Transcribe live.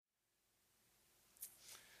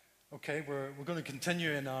Okay, we're going to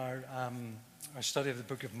continue in our study of the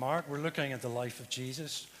book of Mark. We're looking at the life of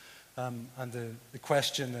Jesus, and the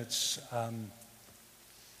question that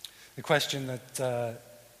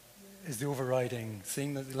is the overriding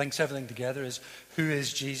theme that links everything together is, who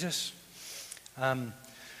is Jesus? And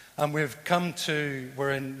we're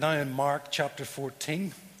now in Mark chapter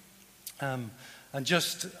 14. And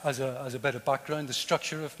just as a bit of background, the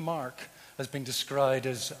structure of Mark has been described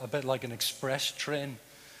as a bit like an express train,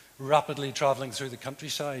 rapidly traveling through the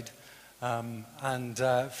countryside.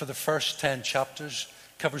 For the first 10 chapters,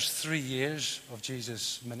 covers 3 years of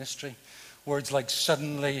Jesus' ministry. Words like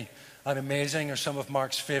suddenly and amazing are some of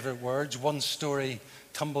Mark's favorite words. One story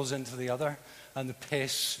tumbles into the other, and the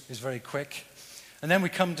pace is very quick. And then we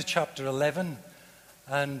come to chapter 11,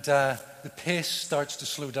 and the pace starts to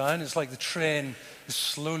slow down. It's like the train is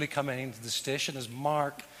slowly coming into the station as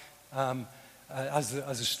Mark, as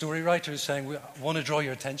a story writer, is saying, we want to draw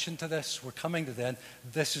your attention to this. We're coming to the end.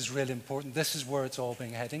 This is really important. This is where it's all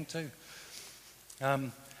being heading to.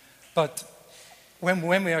 But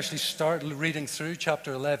when we actually start reading through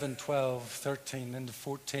chapter 11, 12, 13, into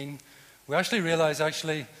 14, we actually realize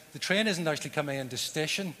the train isn't actually coming into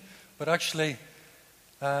station, but actually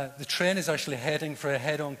the train is actually heading for a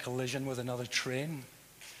head-on collision with another train.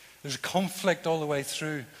 There's a conflict all the way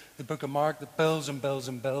through the book of Mark that builds and builds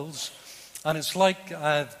and builds. And it's like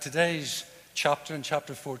today's chapter, in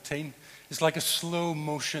chapter 14, is like a slow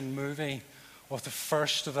motion movie of the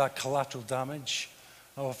first of that collateral damage,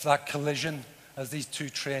 of that collision as these two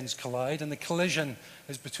trains collide. And the collision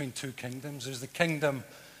is between two kingdoms. There's the kingdom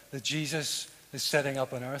that Jesus is setting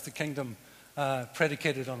up on earth, the kingdom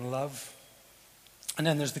predicated on love. And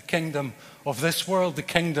then there's the kingdom of this world, the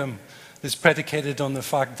kingdom that's predicated on the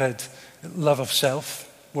fact that love of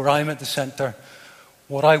self, where I'm at the center.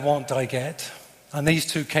 What I want, I get. And these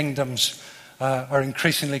two kingdoms are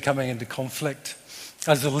increasingly coming into conflict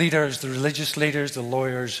as the leaders, the religious leaders, the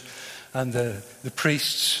lawyers, and the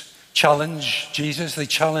priests challenge Jesus. They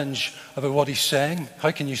challenge about what he's saying.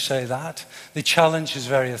 How can you say that? They challenge his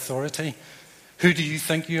very authority. Who do you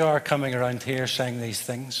think you are coming around here saying these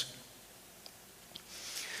things?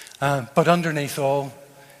 But underneath all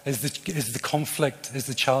is the conflict, is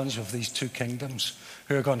the challenge of these two kingdoms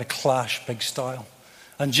who are going to clash big style.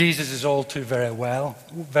 And Jesus is all too very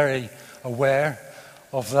aware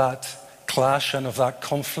of that clash and of that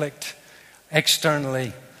conflict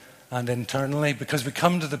externally and internally, because we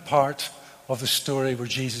come to the part of the story where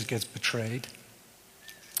Jesus gets betrayed.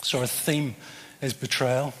 So our theme is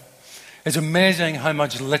betrayal. It's amazing how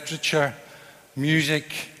much literature,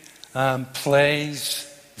 music, plays,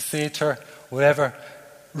 theatre, whatever,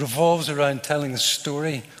 revolves around telling the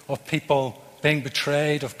story of people being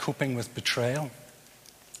betrayed, of coping with betrayal.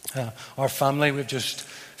 Our family, we've just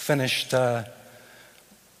finished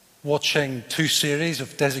watching 2 series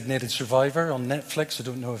of Designated Survivor on Netflix. I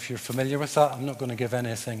don't know if you're familiar with that. I'm not going to give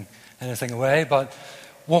anything away. But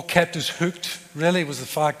what kept us hooked really was the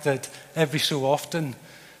fact that every so often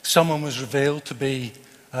someone was revealed to be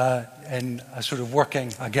in a sort of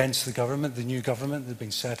working against the government, the new government that had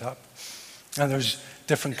been set up. And there's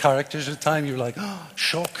different characters at the time. You're like, oh,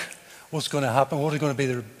 shock. What's going to happen? What are going to be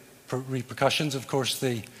the repercussions? Of course,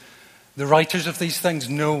 the writers of these things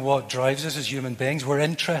know what drives us as human beings. We're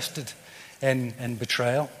interested in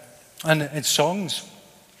betrayal. And in songs,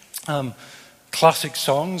 classic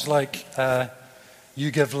songs like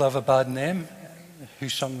You Give Love a Bad Name. Who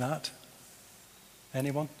sung that?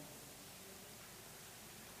 Anyone?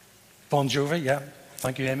 Bon Jovi, yeah.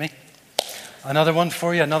 Thank you, Amy. Another one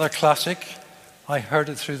for you, another classic. I Heard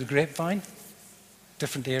It Through the Grapevine.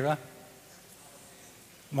 Different era.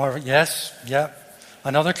 Marvin, yes, yeah.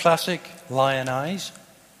 Another classic, Lion Eyes.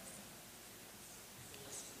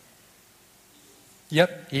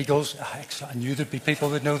 Yep, Eagles. I knew there'd be people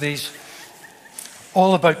who would know these.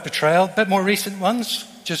 All about betrayal. A bit more recent ones,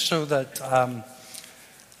 just so that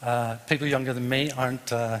people younger than me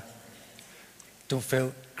don't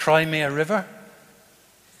feel. Cry Me a River.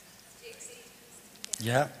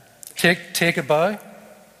 Yeah. Take a Bow.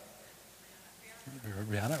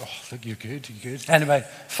 Rihanna. Oh, look, you're good. Anyway,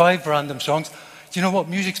 5 random songs. Do you know what?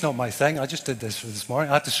 Music's not my thing. I just did this for this morning.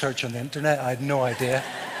 I had to search on the internet. I had no idea.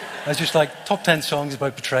 I was just like, top 10 songs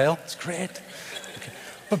about betrayal. It's great. Okay.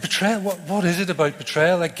 But betrayal, what is it about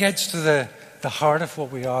betrayal? It gets to the heart of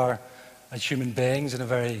what we are as human beings in a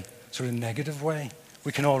very sort of negative way.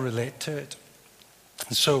 We can all relate to it.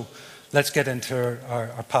 And so let's get into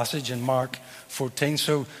our passage in Mark 14.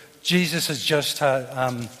 So Jesus has just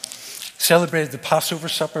celebrated the Passover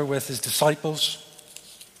supper with his disciples.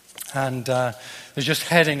 And they're just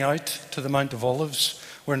heading out to the Mount of Olives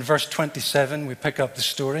We're in verse 27. We pick up the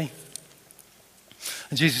story.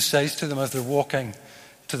 And Jesus says to them as they're walking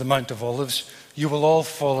to the Mount of Olives, "You will all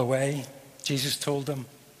fall away," Jesus told them,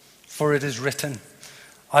 "for it is written,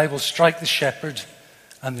 I will strike the shepherd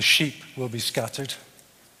and the sheep will be scattered.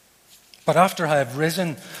 But after I have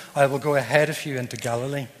risen, I will go ahead of you into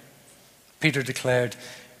Galilee." Peter declared,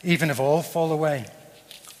 "Even if all fall away,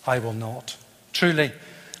 I will not." "Truly,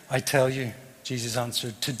 I tell you," Jesus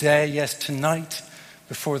answered, "today, yes, tonight,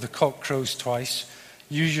 before the cock crows twice,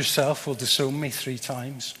 you yourself will disown me 3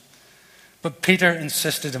 times. But Peter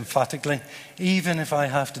insisted emphatically, "Even if I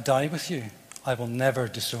have to die with you, I will never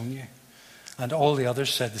disown you." And all the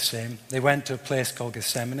others said the same. They went to a place called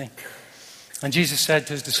Gethsemane. And Jesus said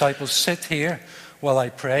to his disciples, "Sit here while I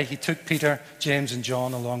pray." He took Peter, James, and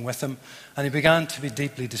John along with him, and he began to be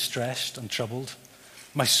deeply distressed and troubled.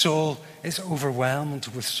 "My soul is overwhelmed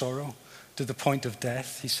with sorrow to the point of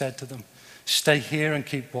death," he said to them. "Stay here and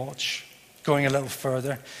keep watch." Going a little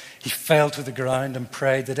further, he fell to the ground and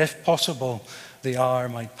prayed that if possible, the hour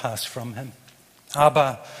might pass from him.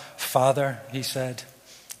 "Abba, Father," he said,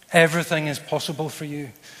 "everything is possible for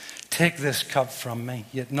you. Take this cup from me,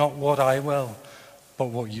 yet not what I will, but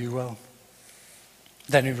what you will."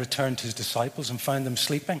 Then he returned to his disciples and found them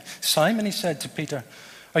sleeping. "Simon," he said to Peter,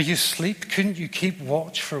 "are you asleep? Couldn't you keep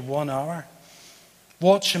watch for 1 hour?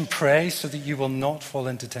 Watch and pray so that you will not fall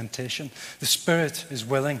into temptation. The spirit is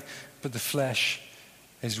willing, but the flesh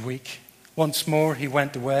is weak." Once more he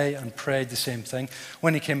went away and prayed the same thing.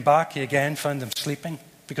 When he came back, he again found them sleeping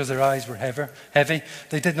because their eyes were heavy.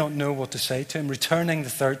 They did not know what to say to him. Returning the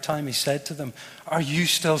 3rd time, he said to them, "Are you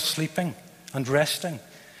still sleeping and resting?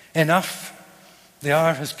 Enough, the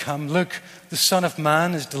hour has come. Look, the Son of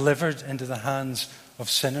Man is delivered into the hands of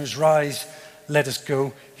sinners. Rise, let us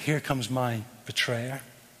go. Here comes my betrayer."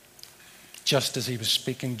 Just as he was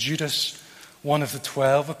speaking, Judas, one of the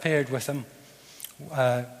 12, appeared with him.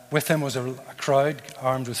 With him was a crowd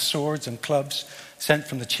armed with swords and clubs, sent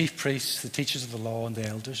from the chief priests, the teachers of the law, and the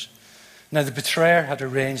elders. Now the betrayer had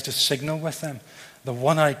arranged a signal with them. "The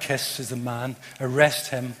one-eyed kiss is the man. Arrest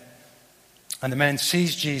him." And the men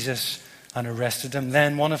seized Jesus and arrested him.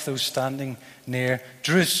 Then one of those standing near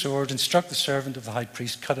drew his sword and struck the servant of the high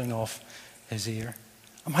priest, cutting off his ear.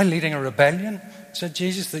 "Am I leading a rebellion," said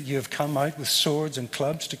Jesus, "that you have come out with swords and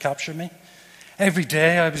clubs to capture me? Every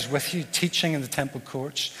day I was with you teaching in the temple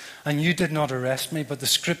courts, and you did not arrest me, but the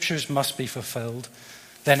scriptures must be fulfilled."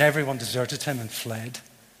 Then everyone deserted him and fled.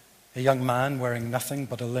 A young man wearing nothing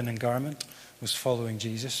but a linen garment was following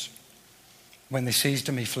Jesus. When they seized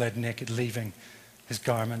him, he fled naked, leaving his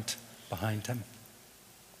garment behind him.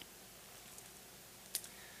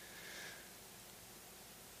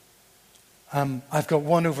 I've got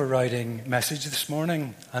one overriding message this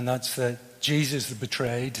morning, and that's that Jesus, the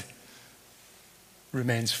betrayed,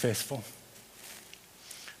 remains faithful.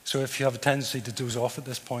 So if you have a tendency to doze off at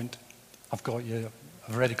this point, I've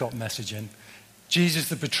already got a message in. Jesus,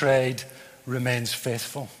 the betrayed, remains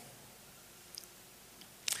faithful.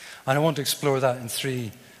 And I want to explore that in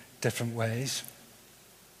 3 different ways.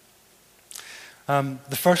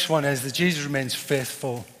 The first one is that Jesus remains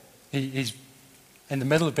faithful. He's in the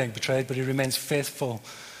middle of being betrayed, but he remains faithful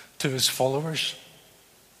to his followers.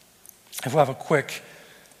 If we have a quick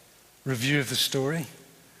review of the story,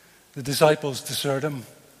 the disciples desert him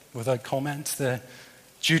without comment.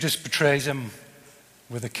 Judas betrays him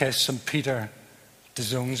with a kiss, and Peter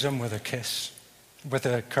disowns him with a curse.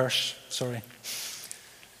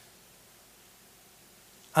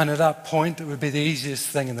 And at that point, it would be the easiest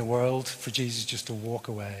thing in the world for Jesus just to walk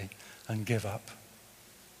away and give up.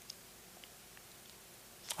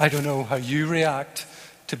 I don't know how you react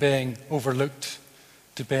to being overlooked,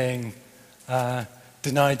 to being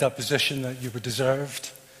denied that position that you were deserved,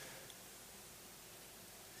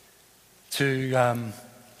 to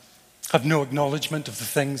have no acknowledgement of the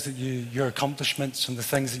things that your accomplishments and the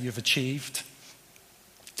things that you've achieved,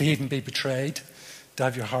 to even be betrayed, to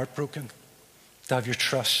have your heart broken, to have your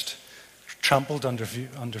trust trampled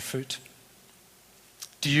underfoot.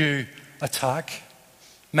 Do you attack?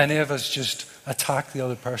 Many of us just attack the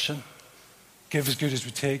other person. Give as good as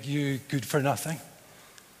we take, you good for nothing.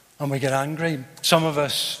 And we get angry. Some of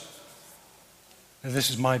us, and this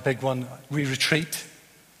is my big one, we retreat.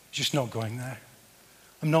 Just not going there.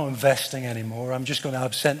 I'm not investing anymore. I'm just going to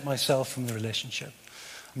absent myself from the relationship.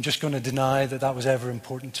 I'm just going to deny that that was ever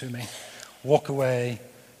important to me. Walk away,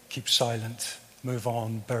 keep silent, move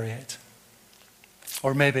on, bury it.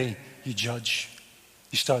 Or maybe you judge.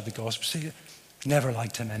 You start the gossip. See, never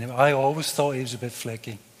liked him anyway. I always thought he was a bit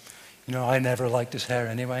flaky. I never liked his hair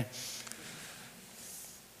anyway.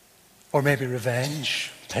 Or maybe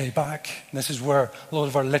revenge. payback. And this is where a lot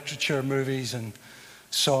of our literature, movies, and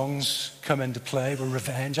songs come into play, with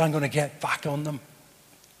revenge. I'm going to get back on them.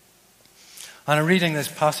 And in reading this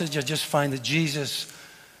passage, I just find that Jesus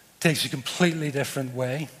takes a completely different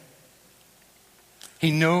way.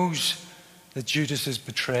 He knows that Judas is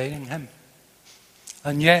betraying him,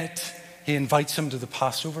 and yet he invites him to the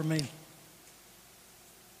Passover meal.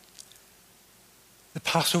 The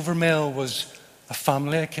Passover meal was a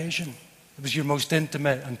family occasion. It was your most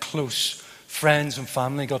intimate and close friends and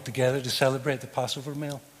family got together to celebrate the Passover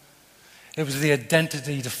meal. It was the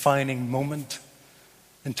identity-defining moment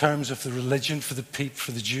in terms of the religion for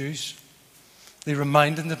the Jews. They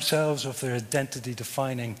reminded themselves of their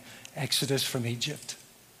identity-defining exodus from Egypt.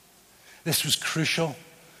 This was crucial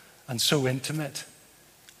and so intimate,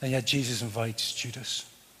 and yet Jesus invites Judas.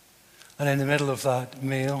 And in the middle of that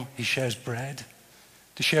meal, he shares bread.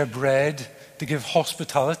 To share bread, to give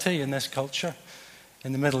hospitality in this culture,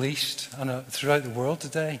 in the Middle East and throughout the world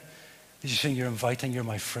today, is you saying, you're inviting, you're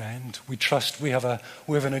my friend. We trust, we have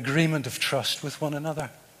an agreement of trust with one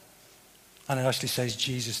another. And it actually says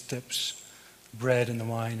Jesus dips bread in the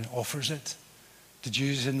wine and offers it to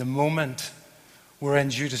Judas. In the moment where in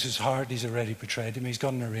Judas's heart he's already betrayed him, he's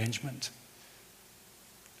got an arrangement.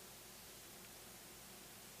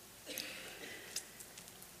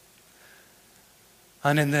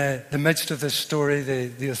 And in the midst of this story,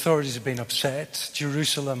 the authorities have been upset.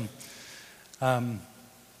 Jerusalem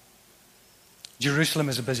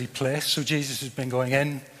is a busy place, so Jesus has been going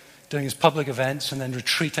in, doing his public events, and then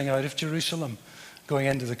retreating out of Jerusalem, going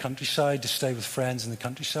into the countryside to stay with friends in the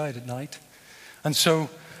countryside at night. And so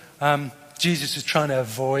Jesus is trying to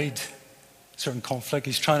avoid certain conflict.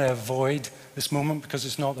 He's trying to avoid this moment because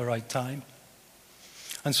it's not the right time.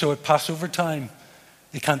 And so at Passover time,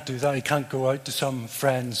 he can't do that. He can't go out to some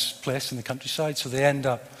friend's place in the countryside. So they end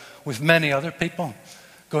up with many other people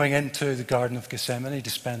going into the Garden of Gethsemane to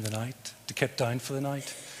spend the night, to keep down for the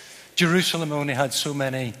night. Jerusalem only had so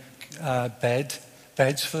many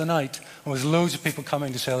beds for the night. And with loads of people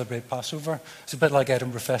coming to celebrate Passover, it's a bit like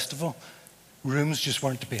Edinburgh Festival. Rooms just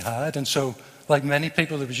weren't to be had. And so, like many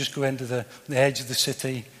people, they would just go into the edge of the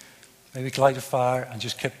city, maybe light a fire and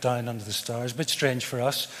just keep down under the stars. A bit strange for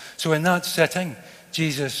us. So in that setting,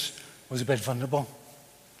 Jesus was a bit vulnerable.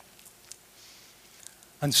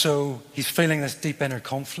 And so he's feeling this deep inner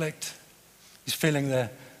conflict. He's feeling the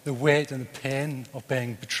weight and the pain of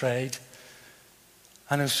being betrayed.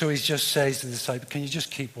 And so he just says to the disciples, can you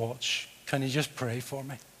just keep watch? Can you just pray for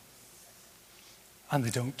me? And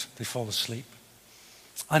they don't. They fall asleep.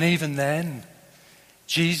 And even then,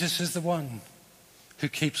 Jesus is the one who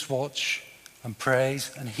keeps watch and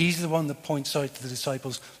prays. And he's the one that points out to the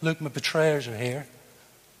disciples, look, my betrayers are here.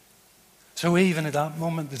 So even at that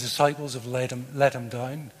moment, the disciples have let him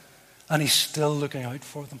down, and he's still looking out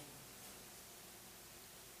for them.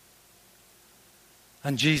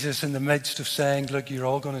 And Jesus, in the midst of saying, look, you're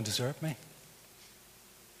all going to desert me.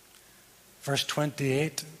 Verse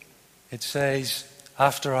 28, it says,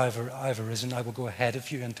 after I've arisen, I will go ahead of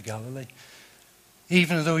you into Galilee.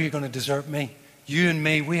 Even though you're going to desert me, you and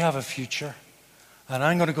me, we have a future. And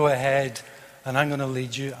I'm going to go ahead, and I'm going to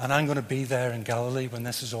lead you, and I'm going to be there in Galilee when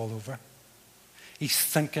this is all over. He's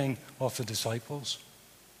thinking of the disciples.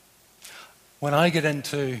 When I get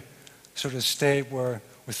into sort of a state where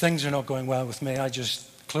things are not going well with me, I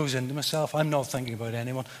just close into myself. I'm not thinking about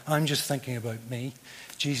anyone. I'm just thinking about me.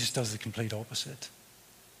 Jesus does the complete opposite.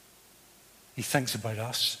 He thinks about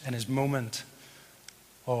us in his moment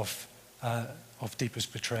of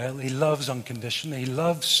deepest betrayal. He loves unconditionally. He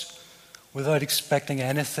loves without expecting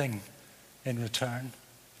anything in return.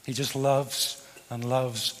 He just loves and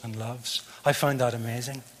loves and loves. I find that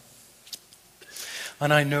amazing.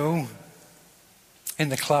 And I know in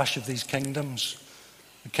the clash of these kingdoms,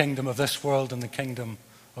 the kingdom of this world and the kingdom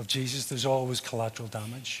of Jesus, there's always collateral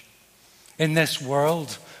damage. In this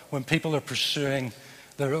world, when people are pursuing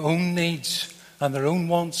their own needs and their own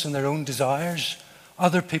wants and their own desires,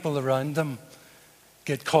 other people around them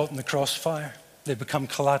get caught in the crossfire. They become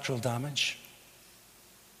collateral damage.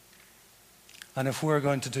 And if we're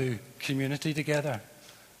going to do community together,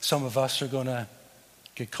 some of us are going to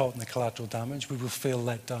get caught in the collateral damage. We will feel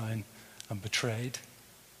let down and betrayed.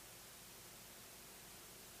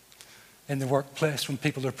 In the workplace, when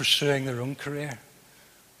people are pursuing their own career,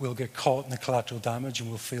 we'll get caught in the collateral damage and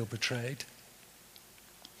we'll feel betrayed.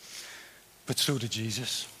 But so did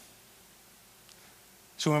Jesus.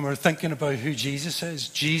 So when we're thinking about who Jesus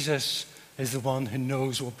is the one who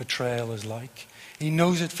knows what betrayal is like. He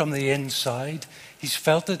knows it from the inside. He's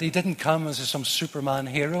felt it. He didn't come as some Superman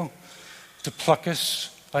hero to pluck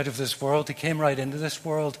us out of this world. He came right into this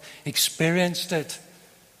world, experienced it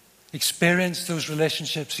experience those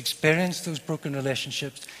relationships, experience those broken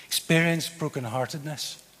relationships, experience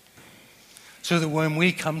brokenheartedness. So that when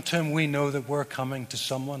we come to him, we know that we're coming to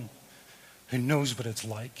someone who knows what it's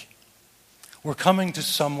like. We're coming to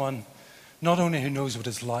someone not only who knows what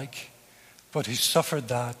it's like, but who suffered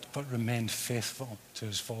that but remained faithful to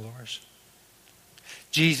his followers.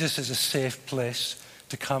 Jesus is a safe place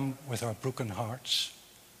to come with our broken hearts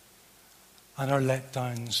and our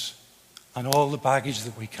letdowns and all the baggage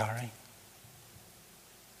that we carry.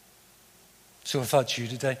 So if that's you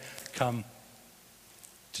today, come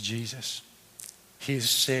to Jesus. He is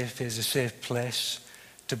safe. He is a safe place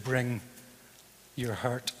to bring your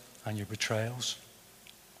hurt and your betrayals.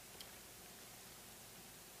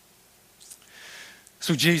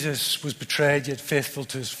 So Jesus was betrayed yet faithful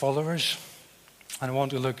to his followers. And I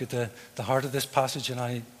want to look at the heart of this passage, and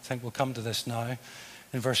I think we'll come to this now.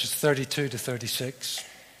 In verses 32 to 36,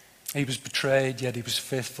 he was betrayed, yet he was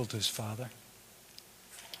faithful to his Father.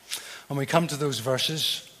 And we come to those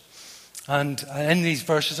verses, and in these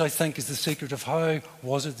verses, I think, is the secret of how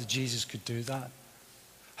was it that Jesus could do that?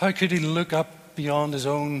 How could he look up beyond his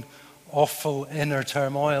own awful inner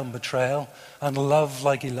turmoil and betrayal and love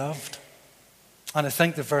like he loved? And I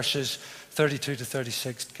think the verses 32 to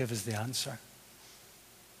 36 give us the answer.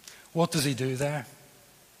 What does he do there?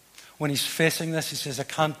 When he's facing this, he says, I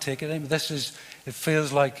can't take it anymore. It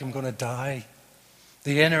feels like I'm going to die.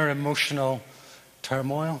 The inner emotional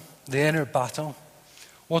turmoil, the inner battle.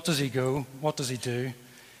 What does he go? What does he do?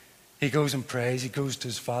 He goes and prays. He goes to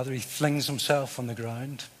his Father. He flings himself on the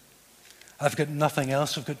ground. I've got nothing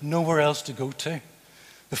else. I've got nowhere else to go to.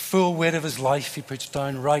 The full weight of his life he puts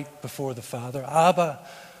down right before the Father. Abba,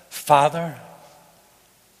 Father,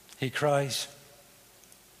 he cries.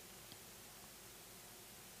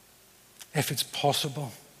 If it's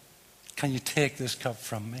possible, can you take this cup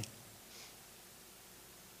from me?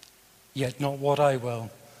 Yet not what I will,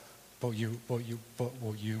 but what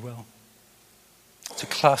you will. It's a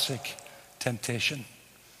classic temptation.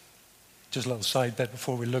 Just a little side bit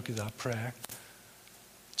before we look at that prayer.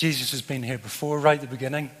 Jesus has been here before, right at the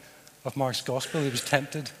beginning of Mark's Gospel. He was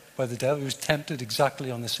tempted by the devil. He was tempted exactly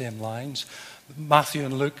on the same lines. Matthew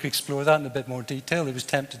and Luke explore that in a bit more detail. He was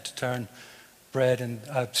tempted to turn bread and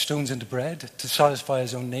stones into bread to satisfy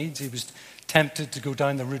his own needs. He was tempted to go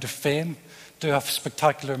down the route of fame, do a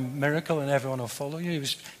spectacular miracle and everyone will follow you. He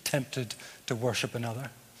was tempted to worship another,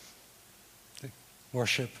 to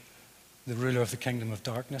worship the ruler of the kingdom of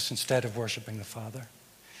darkness instead of worshiping the Father.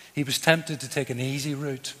 He was tempted to take an easier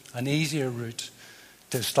route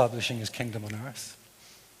to establishing his kingdom on earth.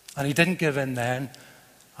 And he didn't give in then,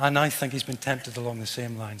 and I think he's been tempted along the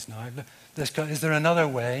same lines now. Is there another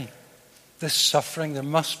way? This suffering, there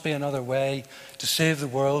must be another way to save the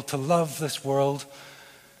world, to love this world.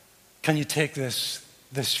 Can you take this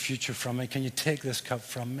future from me? Can you take this cup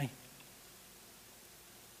from me?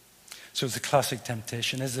 So it's a classic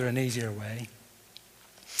temptation. Is there an easier way?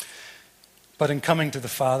 But in coming to the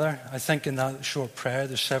Father, I think in that short prayer,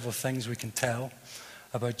 there's several things we can tell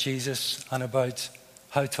about Jesus and about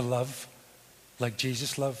how to love like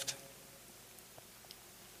Jesus loved.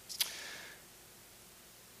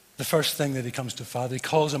 The first thing that he comes to Father, he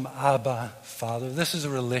calls him Abba, Father. This is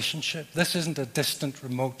a relationship. This isn't a distant,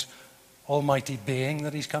 remote, almighty being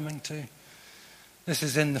that he's coming to. This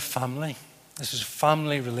is in the family. This is a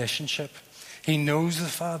family relationship. He knows the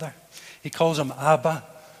Father. He calls him Abba,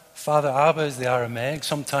 Father. Abba is the Aramaic.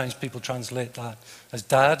 Sometimes people translate that as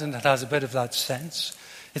dad, and it has a bit of that sense.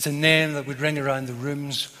 It's a name that would ring around the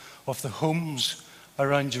rooms of the homes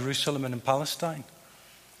around Jerusalem and in Palestine.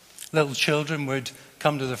 Little children would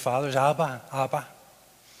come to their fathers, Abba, Abba.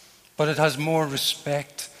 But it has more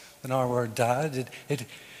respect than our word dad.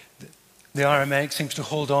 The Aramaic seems to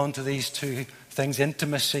hold on to these two things,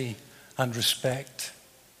 intimacy and respect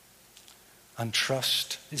and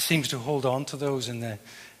trust. It seems to hold on to those in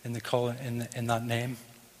that name.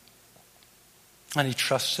 And he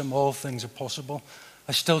trusts him. All things are possible.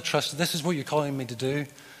 I still trust. This is what you're calling me to do.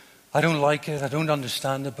 I don't like it. I don't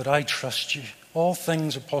understand it, but I trust you. All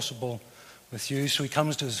things are possible with you. So he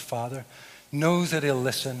comes to his Father, knows that he'll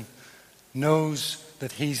listen, knows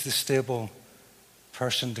that he's the stable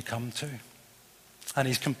person to come to. And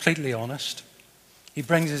he's completely honest. He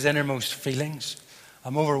brings his innermost feelings.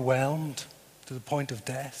 I'm overwhelmed to the point of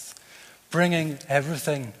death. Bringing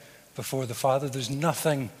everything before the Father. There's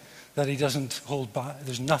nothing that he doesn't hold back.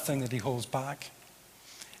 There's nothing that he holds back.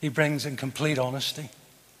 He brings in complete honesty.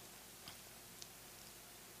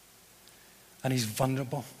 And he's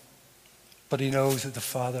vulnerable. But he knows that the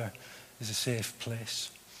Father is a safe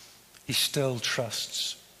place. He still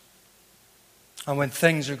trusts. And when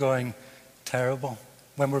things are going terrible,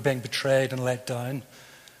 when we're being betrayed and let down.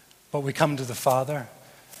 But we come to the Father.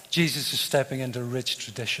 Jesus is stepping into a rich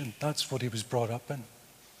tradition. That's what he was brought up in.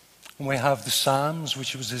 And we have the Psalms,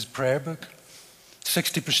 which was his prayer book.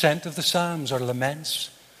 60% of the Psalms are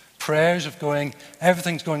laments, prayers of going,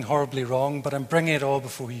 everything's going horribly wrong, but I'm bringing it all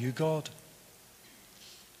before you, God.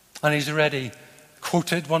 And he's already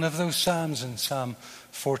quoted one of those Psalms in Psalm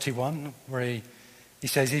 41, where he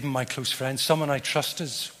says, even my close friend, someone I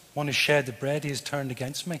trusted, one who shared the bread, he has turned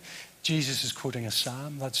against me. Jesus is quoting a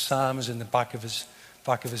Psalm. That Psalm is in the back of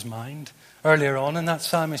his mind. Earlier on in that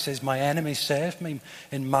Psalm, he says, my enemy say of me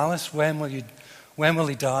in malice, when will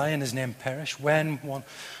he die and his name perish? When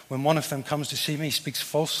one of them comes to see me, he speaks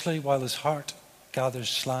falsely while his heart gathers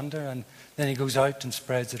slander, and then he goes out and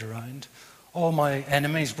spreads it around. All my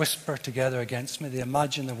enemies whisper together against me. They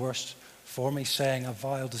imagine the worst for me, saying a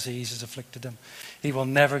vile disease has afflicted him. He will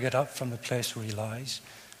never get up from the place where he lies.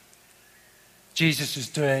 Jesus is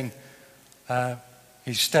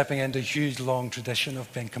he's stepping into a huge, long tradition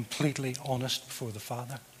of being completely honest before the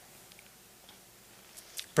Father,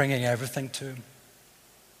 bringing everything to him.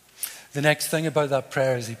 The next thing about that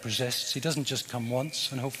prayer is he persists. He doesn't just come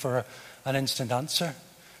once and hope for an instant answer.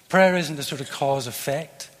 Prayer isn't a sort of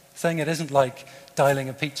cause-effect thing. It isn't like dialing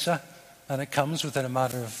a pizza and it comes within a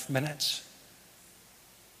matter of minutes.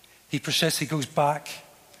 He persists. He goes back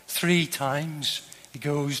 3 times. He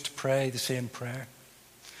goes to pray the same prayer.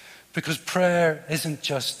 Because prayer isn't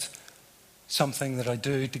just something that I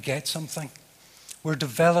do to get something. We're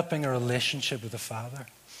developing a relationship with the Father.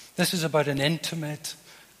 This is about an intimate,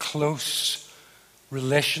 close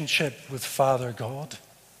relationship with Father God.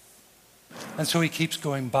 And so he keeps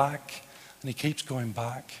going back and he keeps going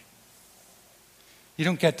back. You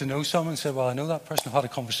don't get to know someone and say, well, I know that person, I've had a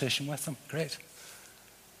conversation with them. Great.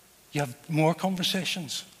 You have more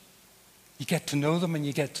conversations. You get to know them and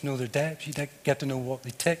you get to know their depths. You get to know what they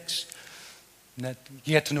ticks. You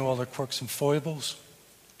get to know all their quirks and foibles.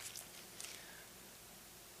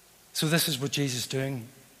 So this is what Jesus is doing.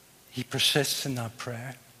 He persists in that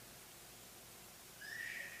prayer.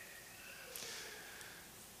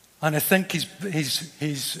 And I think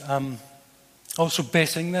he's also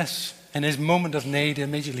basing this in his moment of need. He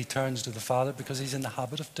immediately turns to the Father because he's in the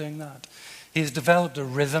habit of doing that. He has developed a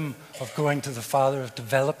rhythm of going to the Father, of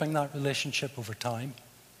developing that relationship over time.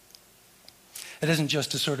 It isn't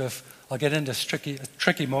just a sort of, I'll get into a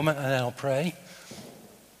tricky moment and then I'll pray.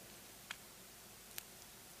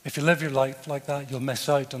 If you live your life like that, you'll miss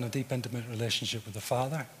out on a deep, intimate relationship with the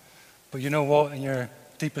Father. But you know what? In your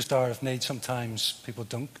deepest hour of need, sometimes people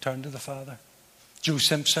don't turn to the Father. Joe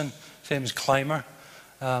Simpson, famous climber,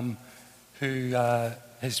 who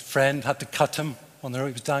his friend had to cut him on the rope.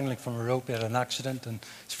 He was dangling from a rope. He had an accident, and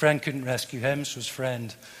his friend couldn't rescue him, so his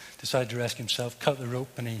friend decided to rescue himself, cut the rope,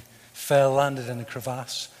 and he fell, landed in a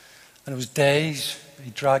crevasse. And it was days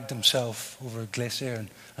he dragged himself over a glacier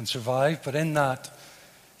and survived. But in that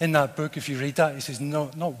book, if you read that, he says,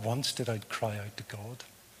 not once did I cry out to God.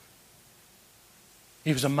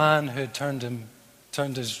 He was a man who had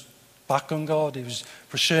turned his back on God. He was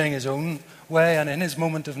pursuing his own way, and in his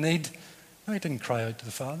moment of need, he didn't cry out to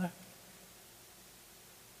the Father.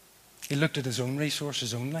 He looked at his own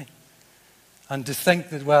resources only. And to think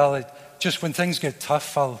that, well, just when things get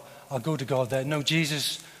tough, I'll go to God then. No,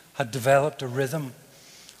 Jesus had developed a rhythm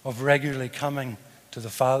of regularly coming to the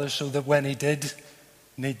Father so that when he did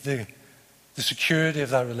need the security of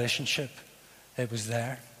that relationship, it was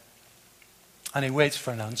there. And he waits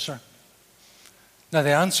for an answer. Now,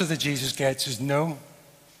 the answer that Jesus gets is no,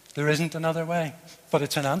 there isn't another way, but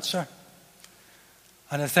it's an answer.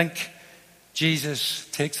 And I think Jesus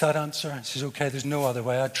takes that answer and says, okay, there's no other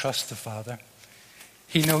way. I trust the Father.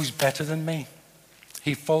 He knows better than me.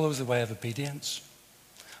 He follows the way of obedience.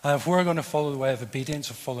 And if we're going to follow the way of obedience,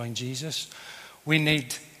 of following Jesus, we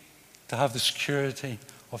need to have the security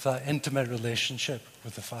of that intimate relationship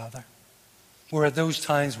with the Father. We're at those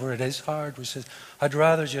times where it is hard, we say, I'd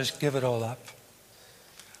rather just give it all up.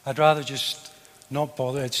 I'd rather just not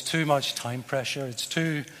bother. It's too much time pressure. It's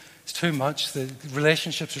too much. The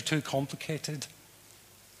relationships are too complicated.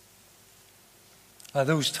 At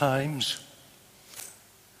those times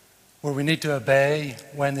where we need to obey,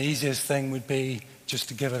 when the easiest thing would be just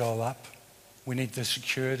to give it all up, we need the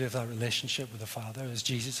security of that relationship with the Father, as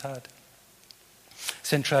Jesus had.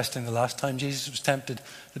 It's interesting, the last time Jesus was tempted,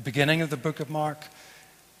 the beginning of the book of Mark,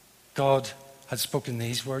 God had spoken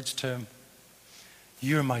these words to him.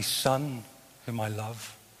 You are my Son, whom I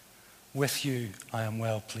love. With you I am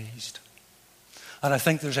well pleased. And I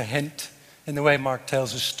think there's a hint in the way Mark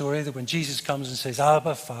tells his story that when Jesus comes and says,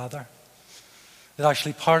 Abba, Father, That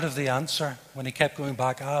actually part of the answer, when he kept going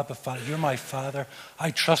back, Abba, Father, you're my Father.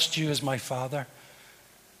 I trust you as my Father.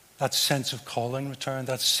 That sense of calling returned.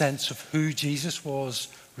 That sense of who Jesus was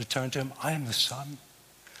returned to him. I am the Son.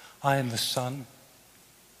 I am the Son.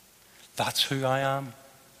 That's who I am.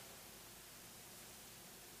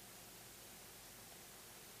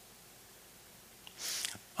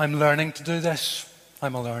 I'm learning to do this.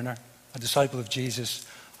 I'm a learner, a disciple of Jesus.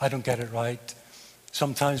 I don't get it right.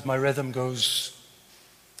 Sometimes my rhythm goes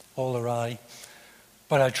all awry.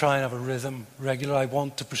 But I try and have a rhythm regular. I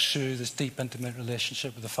want to pursue this deep, intimate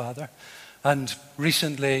relationship with the Father. And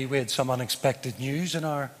recently we had some unexpected news in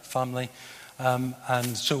our family.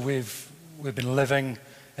 And so we've been living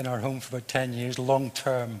in our home for about 10 years,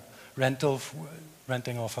 long-term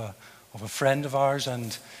renting off a friend of ours.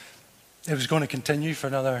 And it was going to continue for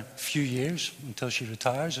another few years until she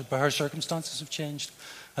retires. But her circumstances have changed.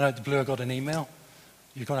 And out of the blue I got an email.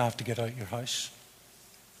 You're going to have to get out of your house.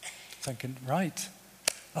 Thinking, right.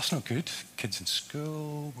 That's not good. Kids in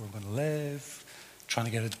school, where we're going to live, trying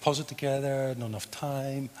to get a deposit together, not enough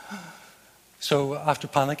time. So after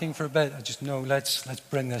panicking for a bit, I just know, let's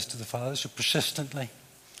bring this to the Father. So persistently,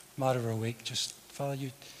 matter of a week, just, Father,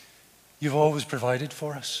 you've always provided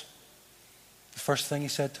for us. The first thing he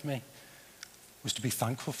said to me was to be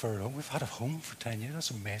thankful for our home. We've had a home for 10 years.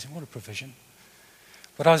 That's amazing. What a provision.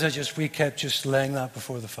 But as we kept just laying that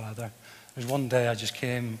before the Father, there's one day I just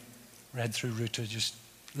came, read through Ruta, just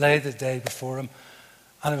lay the day before him,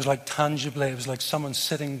 and it was like tangibly, it was like someone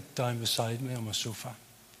sitting down beside me on my sofa,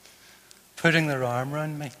 putting their arm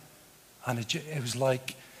around me, and it was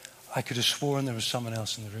like I could have sworn there was someone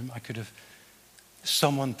else in the room.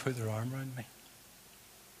 Someone put their arm around me,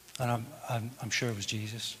 and I'm sure it was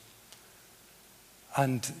Jesus.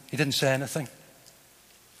 And he didn't say anything,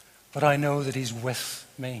 but I know that he's with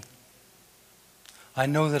me. I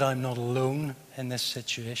know that I'm not alone in this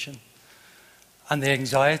situation. And the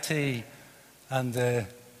anxiety and the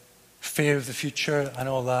fear of the future and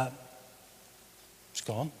all that, it's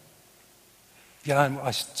gone. Yeah, and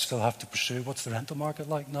I still have to pursue what's the rental market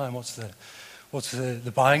like now, and what's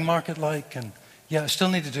the buying market like, and yeah, I still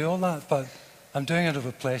need to do all that, but I'm doing it out of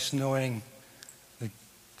a place knowing the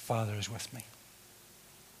Father is with me.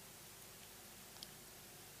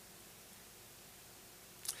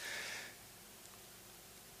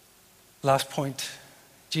 Last point.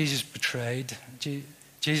 Jesus was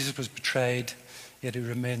betrayed, yet he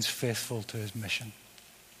remains faithful to his mission.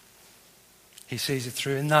 He sees it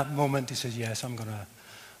through. In that moment, he says, yes, I'm going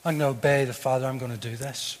to obey the Father. I'm going to do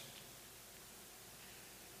this.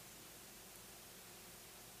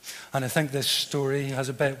 And I think this story has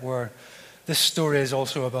a bit where this story is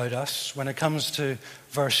also about us. When it comes to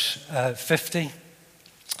verse 50, it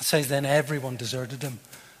says, then everyone deserted him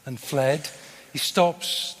and fled. He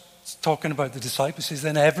stops talking about the disciples. He says,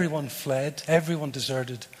 then everyone fled, everyone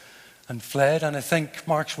deserted and fled. And I think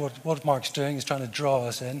what Mark's doing is trying to draw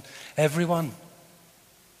us in. Everyone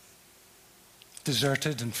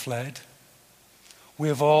deserted and fled. We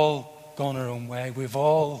have all gone our own way. We've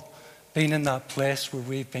all been in that place where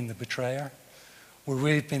we've been the betrayer, where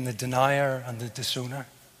we've been the denier and the disowner.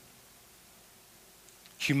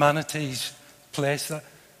 Humanity's place,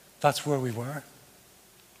 that's where we were.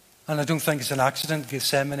 And I don't think it's an accident.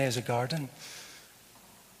 Gethsemane is a garden.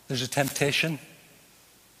 There's a temptation.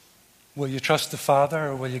 Will you trust the Father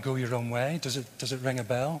or will you go your own way? Does it ring a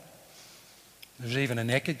bell? There's even a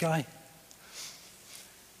naked guy.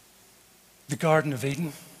 The Garden of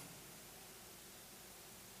Eden.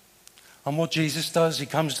 And what Jesus does, he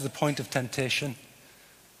comes to the point of temptation.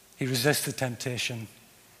 He resists the temptation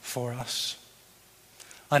for us.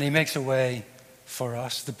 And he makes a way for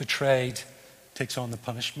us. The betrayed takes on the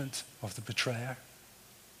punishment of the betrayer.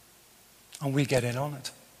 And we get in on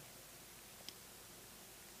it.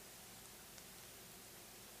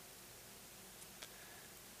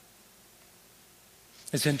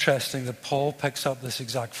 It's interesting that Paul picks up this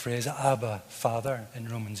exact phrase, Abba, Father, in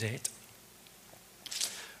Romans 8.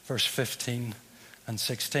 Verse 15 and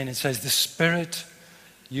 16. It says, the Spirit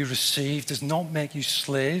you received does not make you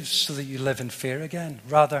slaves so that you live in fear again.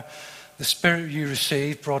 Rather, the Spirit you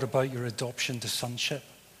received brought about your adoption to sonship.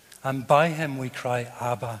 And by him we cry,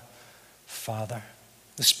 Abba, Father.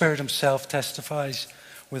 The Spirit himself testifies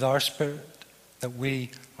with our spirit that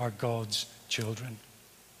we are God's children.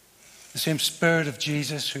 The same Spirit of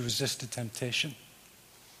Jesus who resisted temptation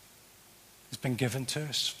has been given to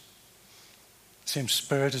us. The same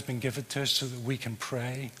Spirit has been given to us so that we can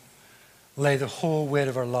pray, lay the whole weight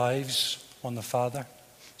of our lives on the Father,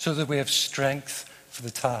 so that we have strength for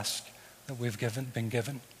the task that we've been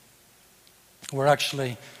given.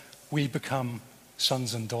 We become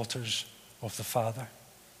sons and daughters of the Father.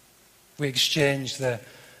 We exchange the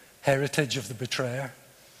heritage of the betrayer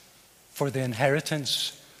for the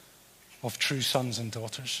inheritance of true sons and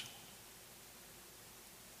daughters.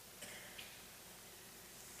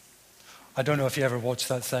 I don't know if you ever watched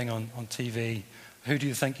that thing on TV, Who Do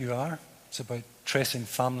You Think You Are? It's about tracing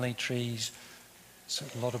family trees. It's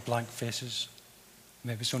a lot of blank faces.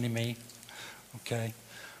 Maybe it's only me. Okay.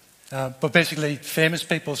 But basically, famous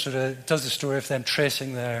people sort of does the story of them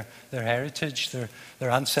tracing their heritage, their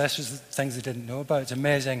ancestors, things they didn't know about. It's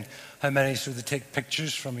amazing how many sort of they take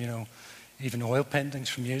pictures from, even oil paintings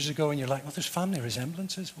from years ago, and you're like, well, there's family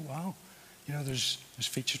resemblances. Wow. There's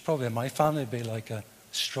features probably in my family. It'd be like a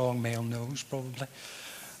strong male nose, probably.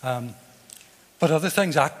 But other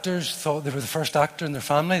things, actors thought they were the first actor in their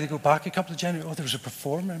family. They go back a couple of generations. Oh, there was a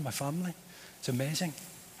performer in my family. It's amazing.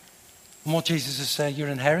 And what Jesus is saying, your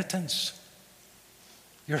inheritance,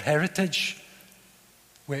 your heritage.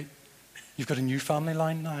 Wait, you've got a new family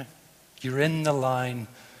line now. You're in the line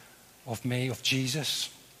of me, of Jesus,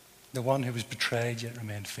 the one who was betrayed yet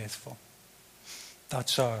remained faithful.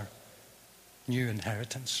 That's our new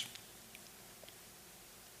inheritance.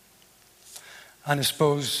 And I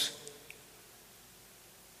suppose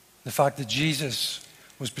the fact that Jesus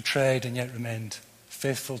was betrayed and yet remained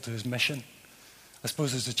faithful to his mission, I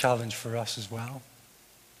suppose is a challenge for us as well.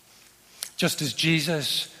 Just as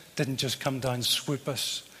Jesus didn't just come down, swoop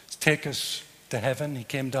us, take us to heaven, he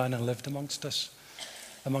came down and lived amongst us,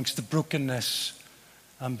 amongst the brokenness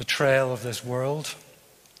and betrayal of this world.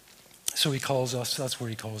 So he calls us, that's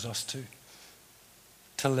where he calls us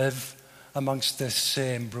to live amongst this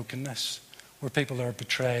same brokenness, where people are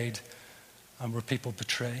betrayed and where people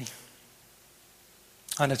betray.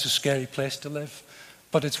 And it's a scary place to live.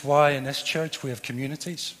 But it's why in this church we have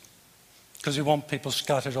communities. Because we want people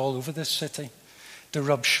scattered all over this city to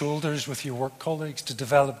rub shoulders with your work colleagues, to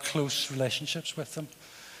develop close relationships with them,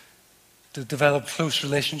 to develop close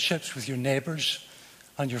relationships with your neighbours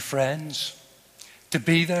and your friends, to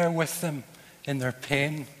be there with them in their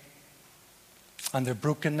pain and their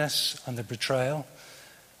brokenness and their betrayal.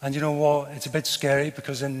 And you know what? It's a bit scary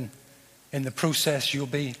because in the process you'll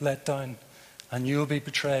be let down and you'll be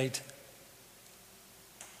betrayed.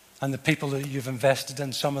 And the people that you've invested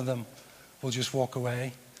in, some of them will just walk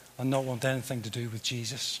away and not want anything to do with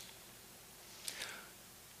Jesus.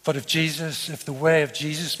 But if the way of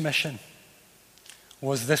Jesus' mission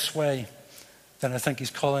was this way, then I think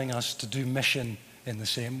he's calling us to do mission in the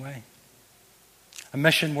same way. A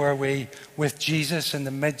mission where we, with Jesus in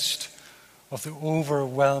the midst of the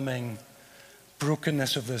overwhelming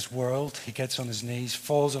brokenness of this world, he gets on his knees,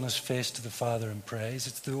 falls on his face to the Father and prays.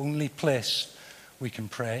 It's the only place we can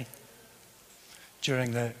pray.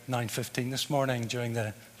 During the 9:15 this morning, during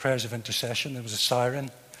the prayers of intercession, there was a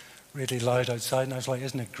siren really loud outside, and I was like,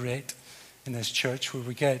 isn't it great in this church where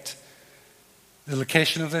we get the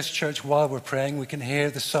location of this church while we're praying, we can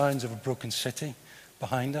hear the sounds of a broken city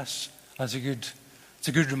behind us. It's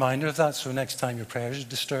a good reminder of that, so next time your prayers are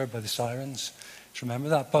disturbed by the sirens, just remember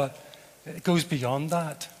that. But it goes beyond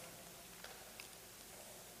that.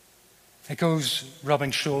 It goes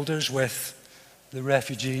rubbing shoulders with the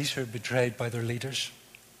refugees who are betrayed by their leaders,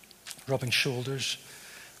 rubbing shoulders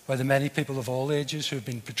by the many people of all ages who have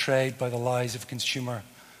been betrayed by the lies of consumer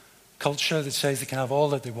culture that says they can have all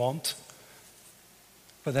that they want,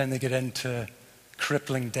 but then they get into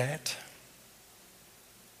crippling debt.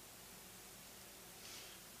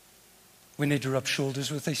 We need to rub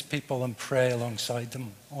shoulders with these people and pray alongside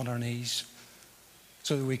them on our knees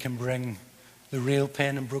so that we can bring the real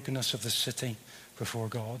pain and brokenness of the city before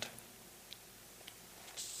God.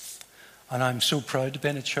 And I'm so proud to be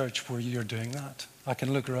in a church where you're doing that. I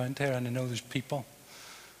can look around here and I know there's people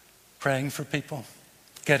praying for people,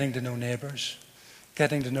 getting to know neighbours,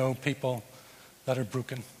 getting to know people that are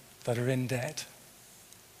broken, that are in debt.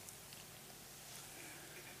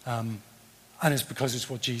 And it's because it's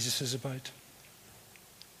what Jesus is about.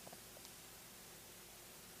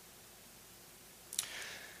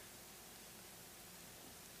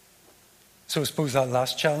 So I suppose that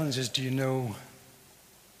last challenge is, do you know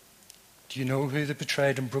who the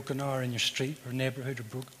betrayed and broken are in your street or neighbourhood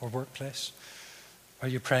or workplace? Are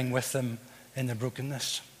you praying with them in their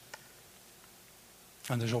brokenness?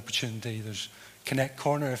 And there's opportunity. There's Connect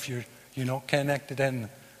Corner. If you're not connected in,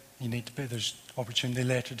 you need to be. There's opportunity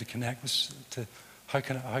later to connect with. How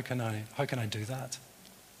can I do that?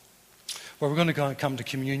 Well, we're going to come to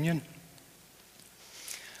communion,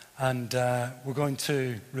 and we're going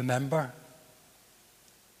to remember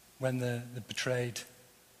when the betrayed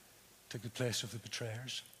took the place of the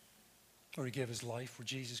betrayers, where he gave his life, where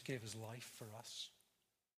Jesus gave his life for us.